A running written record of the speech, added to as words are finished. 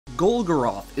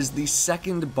Golgoroth is the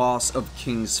second boss of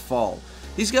King's Fall.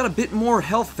 He's got a bit more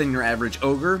health than your average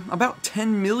ogre, about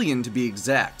 10 million to be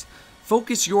exact.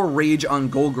 Focus your rage on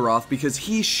Golgoroth because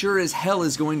he sure as hell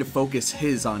is going to focus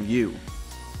his on you.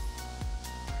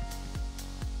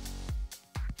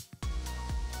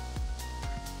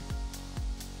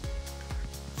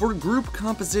 For group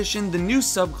composition, the new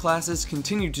subclasses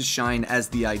continue to shine as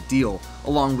the ideal,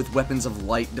 along with Weapons of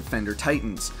Light Defender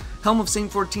Titans. Helm of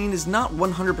Saint 14 is not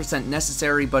 100%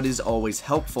 necessary, but is always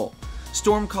helpful.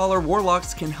 Stormcaller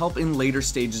Warlocks can help in later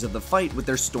stages of the fight with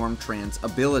their Storm Trance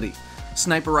ability.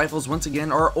 Sniper rifles once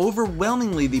again are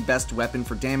overwhelmingly the best weapon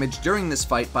for damage during this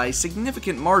fight by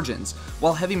significant margins,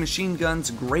 while heavy machine guns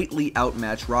greatly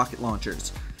outmatch rocket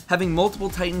launchers. Having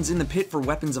multiple Titans in the pit for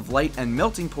Weapons of Light and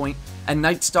Melting Point, and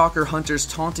Night Stalker Hunters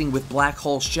taunting with Black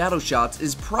Hole Shadow Shots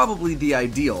is probably the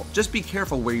ideal, just be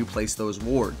careful where you place those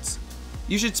wards.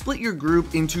 You should split your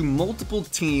group into multiple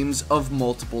teams of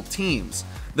multiple teams.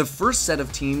 The first set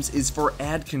of teams is for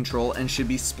ad control and should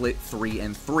be split 3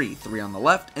 and 3, 3 on the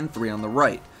left and 3 on the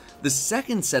right. The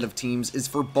second set of teams is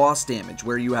for boss damage,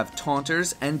 where you have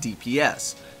Taunters and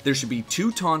DPS. There should be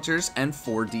 2 Taunters and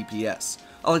 4 DPS.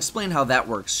 I'll explain how that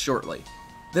works shortly.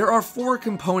 There are 4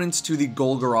 components to the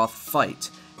Golgoroth fight: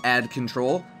 Ad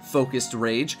Control, Focused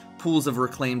Rage, Pools of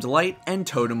Reclaimed Light, and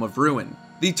Totem of Ruin.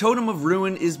 The Totem of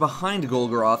Ruin is behind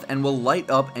Golgoroth and will light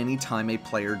up any time a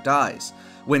player dies.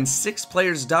 When 6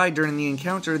 players die during the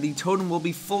encounter, the totem will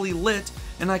be fully lit,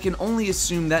 and I can only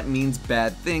assume that means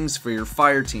bad things for your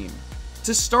fire team.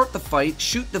 To start the fight,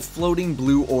 shoot the floating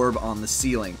blue orb on the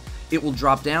ceiling. It will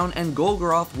drop down and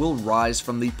Golgoroth will rise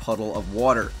from the puddle of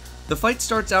water. The fight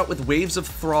starts out with waves of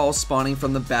Thrall spawning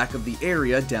from the back of the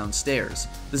area downstairs.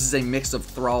 This is a mix of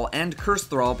Thrall and Curse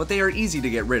Thrall, but they are easy to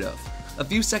get rid of. A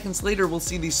few seconds later, we'll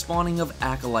see the spawning of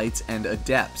Acolytes and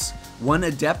Adepts. 1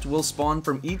 Adept will spawn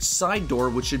from each side door,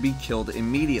 which should be killed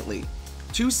immediately.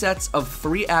 2 sets of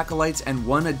 3 Acolytes and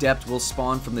 1 Adept will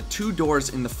spawn from the 2 doors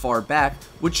in the far back,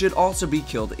 which should also be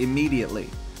killed immediately.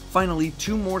 Finally,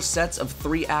 2 more sets of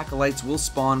 3 Acolytes will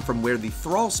spawn from where the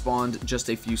Thrall spawned just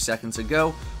a few seconds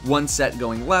ago, 1 set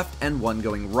going left and 1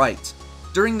 going right.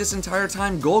 During this entire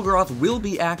time, Golgoroth will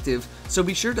be active, so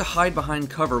be sure to hide behind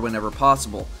cover whenever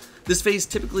possible. This phase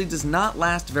typically does not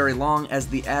last very long as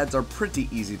the ads are pretty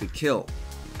easy to kill.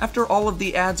 After all of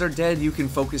the ads are dead, you can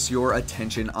focus your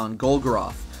attention on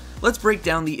Golgoroth. Let's break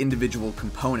down the individual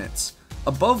components.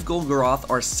 Above Golgoroth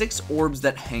are 6 orbs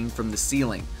that hang from the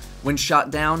ceiling. When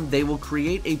shot down, they will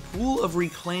create a pool of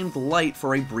reclaimed light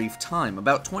for a brief time,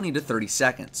 about 20 to 30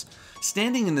 seconds.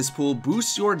 Standing in this pool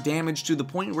boosts your damage to the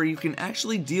point where you can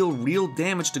actually deal real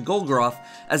damage to Golgoroth,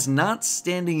 as not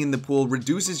standing in the pool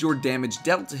reduces your damage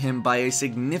dealt to him by a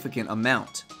significant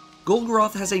amount.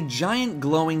 Golgoroth has a giant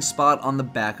glowing spot on the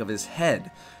back of his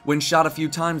head. When shot a few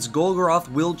times, Golgoroth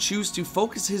will choose to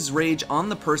focus his rage on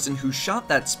the person who shot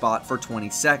that spot for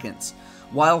 20 seconds.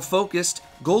 While focused,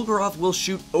 Golgoroth will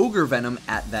shoot Ogre Venom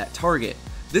at that target.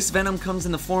 This venom comes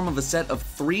in the form of a set of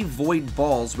 3 void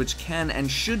balls which can and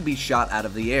should be shot out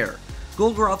of the air.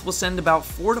 Golgoroth will send about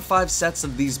 4 to 5 sets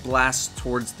of these blasts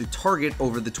towards the target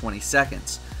over the 20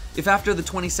 seconds. If after the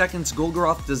 20 seconds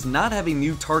Golgoroth does not have a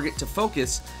new target to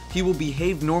focus, he will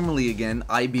behave normally again,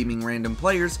 eye-beaming random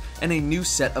players, and a new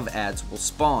set of ads will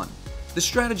spawn. The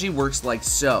strategy works like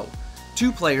so.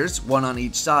 2 players, 1 on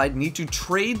each side, need to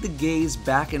trade the gaze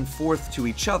back and forth to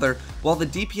each other while the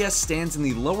DPS stands in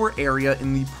the lower area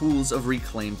in the pools of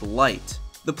reclaimed light.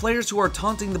 The players who are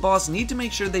taunting the boss need to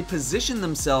make sure they position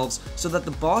themselves so that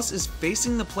the boss is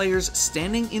facing the players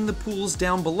standing in the pools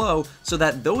down below so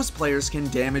that those players can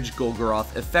damage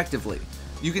Golgoroth effectively.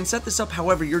 You can set this up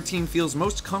however your team feels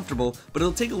most comfortable, but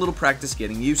it'll take a little practice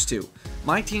getting used to.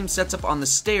 My team sets up on the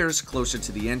stairs closer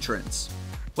to the entrance.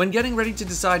 When getting ready to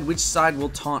decide which side will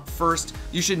taunt first,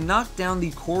 you should knock down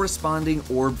the corresponding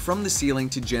orb from the ceiling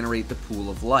to generate the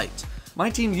pool of light. My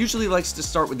team usually likes to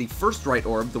start with the first right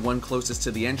orb, the one closest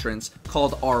to the entrance,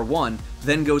 called R1,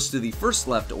 then goes to the first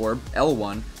left orb,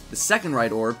 L1, the second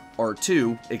right orb,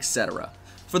 R2, etc.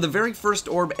 For the very first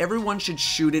orb, everyone should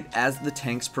shoot it as the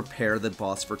tanks prepare the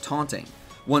boss for taunting.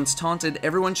 Once taunted,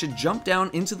 everyone should jump down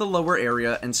into the lower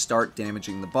area and start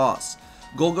damaging the boss.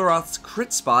 Golgoroth's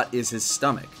crit spot is his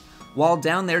stomach. While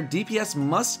down there, DPS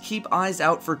must keep eyes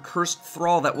out for cursed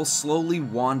thrall that will slowly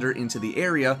wander into the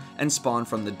area and spawn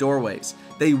from the doorways.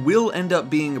 They will end up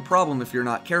being a problem if you're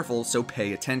not careful, so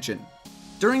pay attention.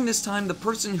 During this time, the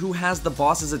person who has the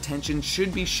boss's attention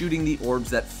should be shooting the orbs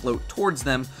that float towards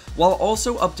them, while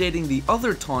also updating the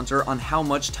other taunter on how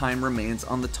much time remains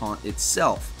on the taunt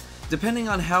itself. Depending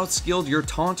on how skilled your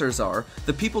taunters are,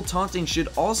 the people taunting should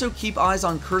also keep eyes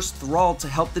on Cursed Thrall to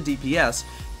help the DPS,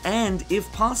 and, if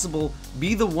possible,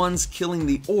 be the ones killing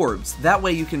the orbs, that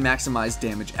way you can maximize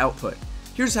damage output.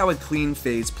 Here's how a clean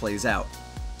phase plays out.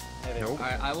 Nope.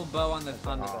 Alright, I will bow on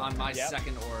my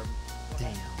second orb.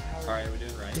 Damn. Alright, we're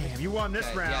doing right. Damn, you won this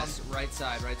round. Yes, right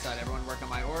side, right side. Everyone work on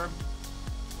my orb.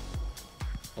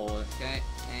 Pull it. Okay,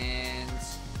 and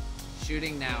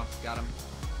shooting now. Got him.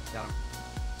 Got him.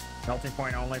 Melting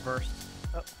point only first.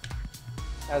 Oh.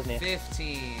 That was me.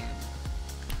 15.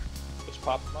 Which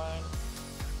popped mine?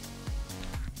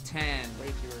 10. Way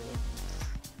too early.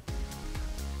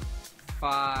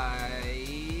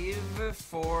 5,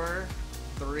 4,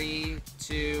 3,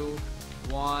 2,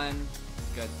 1.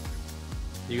 Good.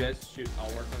 You guys shoot. I'll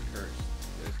work on curse.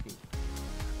 You guys can...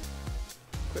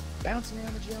 Quit bouncing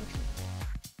around the geometry.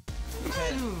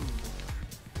 10.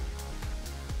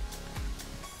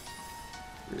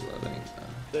 Reloading.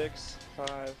 6,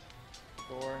 5,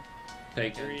 4,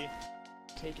 Take 3. it.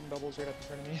 Taking bubbles right up in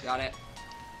front of me. Got it.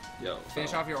 Yo.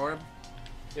 Finish off your orb.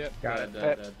 Yep. Got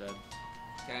Dead, it. dead.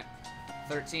 Okay.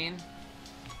 13.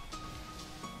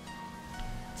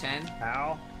 10.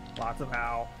 Ow. Lots of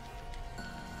ow.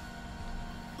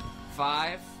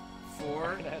 5,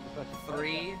 4,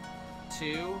 3,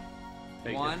 2,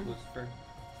 Take 1. it, Lucifer.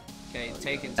 Okay,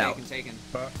 taken.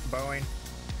 Bowing.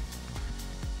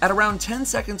 At around 10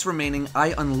 seconds remaining,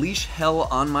 I unleash hell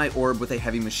on my orb with a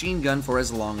heavy machine gun for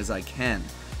as long as I can.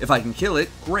 If I can kill it,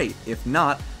 great. If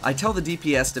not, I tell the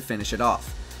DPS to finish it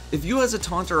off. If you as a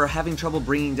taunter are having trouble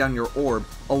bringing down your orb,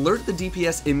 alert the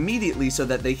DPS immediately so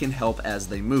that they can help as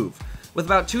they move. With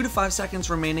about 2 to 5 seconds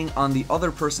remaining on the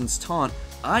other person's taunt,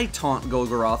 I taunt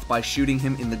Golgoroth by shooting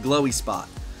him in the glowy spot.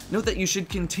 Note that you should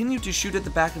continue to shoot at the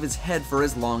back of his head for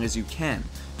as long as you can.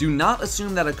 Do not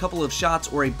assume that a couple of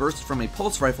shots or a burst from a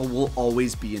pulse rifle will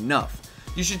always be enough.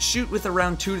 You should shoot with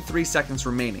around 2 to 3 seconds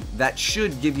remaining. That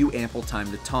should give you ample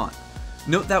time to taunt.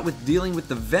 Note that with dealing with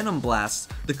the venom blasts,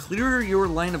 the clearer your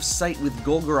line of sight with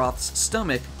Golgoroth's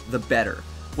stomach, the better.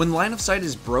 When line of sight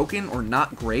is broken or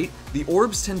not great, the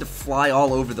orbs tend to fly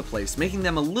all over the place, making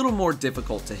them a little more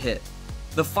difficult to hit.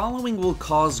 The following will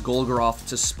cause Golgoroth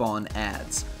to spawn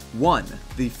adds. 1.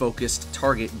 The focused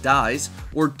target dies,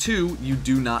 or 2. You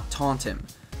do not taunt him.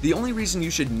 The only reason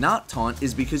you should not taunt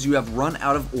is because you have run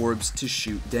out of orbs to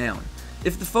shoot down.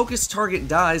 If the focused target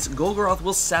dies, Golgoroth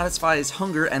will satisfy his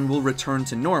hunger and will return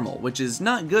to normal, which is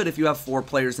not good if you have 4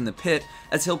 players in the pit,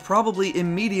 as he'll probably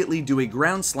immediately do a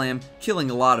ground slam,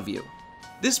 killing a lot of you.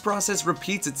 This process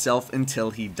repeats itself until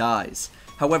he dies.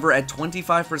 However, at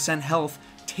 25% health,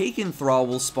 Taken Thrall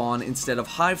will spawn instead of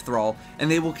Hive Thrall,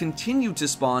 and they will continue to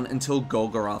spawn until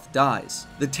Golgoroth dies.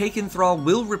 The Taken Thrall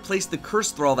will replace the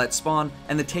Cursed Thrall that spawn,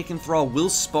 and the Taken Thrall will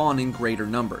spawn in greater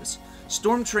numbers.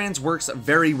 Stormtrance works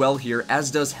very well here, as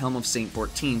does Helm of Saint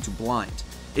 14 to blind.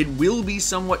 It will be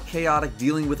somewhat chaotic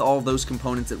dealing with all of those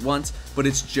components at once, but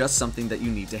it's just something that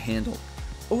you need to handle.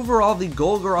 Overall, the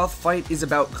Golgoroth fight is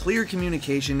about clear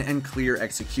communication and clear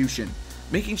execution.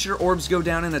 Making sure orbs go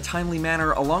down in a timely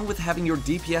manner, along with having your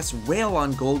DPS wail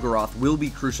on Golgoroth, will be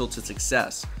crucial to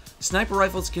success. Sniper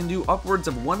rifles can do upwards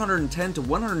of 110 to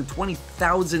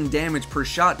 120,000 damage per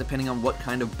shot depending on what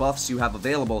kind of buffs you have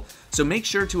available, so make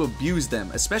sure to abuse them,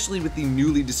 especially with the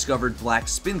newly discovered Black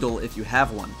Spindle if you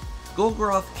have one.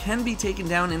 Golgoroth can be taken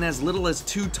down in as little as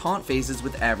 2 taunt phases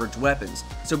with average weapons,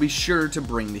 so be sure to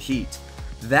bring the heat.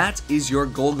 That is your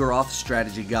Golgoroth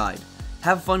strategy guide.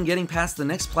 Have fun getting past the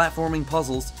next platforming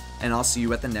puzzles, and I'll see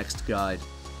you at the next guide.